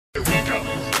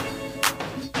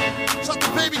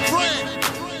baby Cran.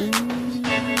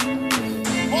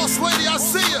 Boss lady, I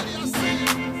see ya.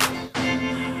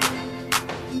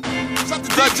 Shout to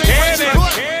DJ Reggie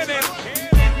Black.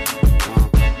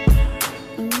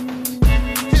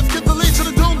 Give the lead to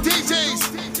the Doom DJs.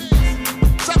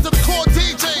 Shout to the core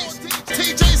DJs.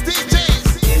 TJs, DJs.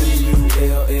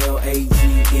 Mullage.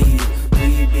 We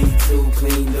be too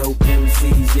clean, dope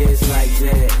MCs. Yes, like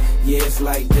that. Yes,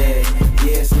 like that.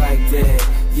 Yes, like that.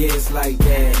 Yes, like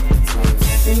that.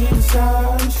 Seen the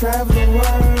stars, travel the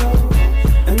world.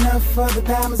 Enough for the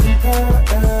diamonds and pearls.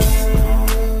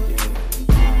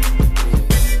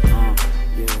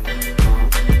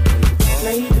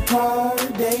 Play the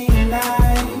part day and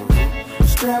night.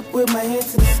 Strapped with my head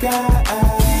to the sky.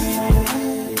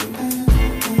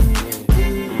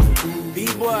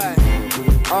 B-boy,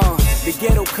 the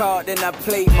ghetto card, then I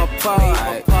played my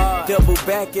part. Double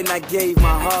back and I gave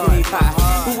my heart.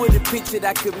 Who would've pictured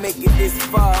I could make it this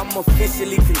far? I'm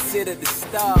officially considered a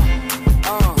star.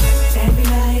 Every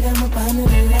night I'm up under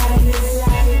the light,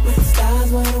 with the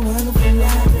stars, what a wonderful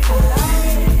life.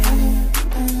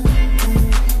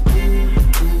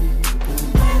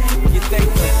 You think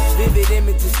the vivid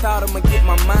images thought I'ma get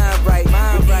my mind right.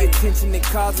 The attention it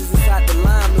causes inside the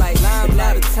limelight. A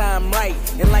lot of time right,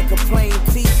 and like a plain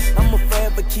tee, I'ma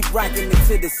forever keep rocking it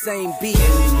to the same beat.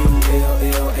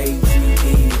 Mullage.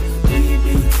 We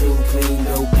be too clean,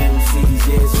 dope MCs.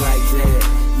 Yes, like that.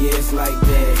 Yes, like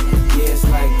that. Yes,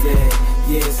 like that.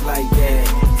 Yes, like that.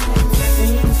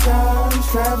 Seen the stars,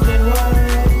 travel the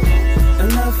world.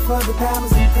 Enough for the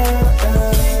diamonds and pearls.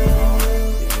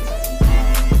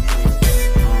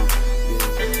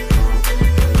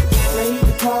 Play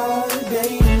the part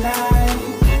day and night.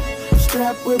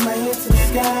 Strapped with my head to the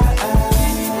sky.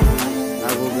 I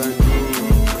will run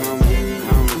through, come,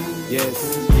 yes,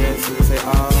 yes, say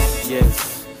yes.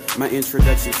 My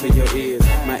introduction to your ears.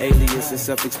 My alias is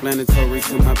self-explanatory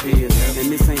to my peers. And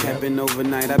this ain't happened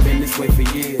overnight, I've been this way for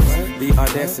years. The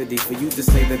audacity for you to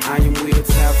say that I am weird.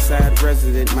 Southside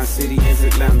resident, my city is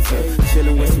Atlanta.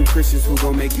 Chilling with some Christians who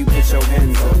gon' make you put your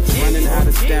hands up. Running out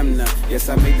of stamina, yes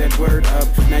I made that word up.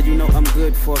 Now you know I'm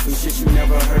good for some shit you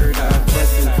never heard of.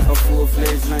 Bustin' a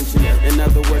full-fledged luncheon. In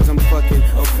other words, I'm fucking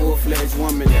a full-fledged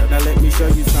woman. Now let me show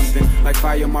you something like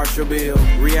Fire Marshal Bill.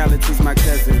 Reality's my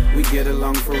cousin, we get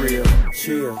along for real.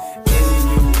 Chill.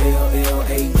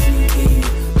 Mullage.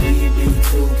 We be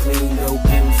too clean, dope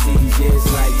MCs. Yes,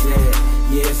 like that.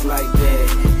 Yes, like that.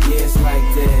 Yes, like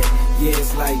that.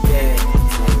 Yes, like that.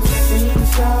 Seen the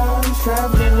stars,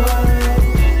 travel the world.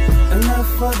 Enough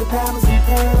for the diamonds and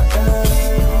pearls.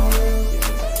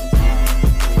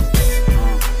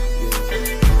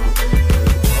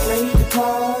 Play the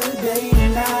part day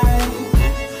and night.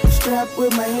 Strapped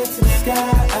with my head to the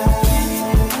sky.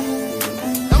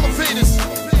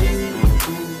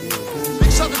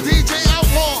 Big shout to DJ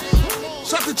Outlaw.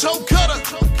 Shout to Joe Cutter.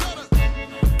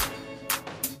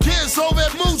 Kids over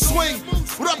at Mood Swing.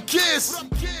 What up, kids?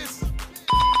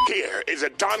 Here is a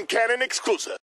Don Cannon exclusive.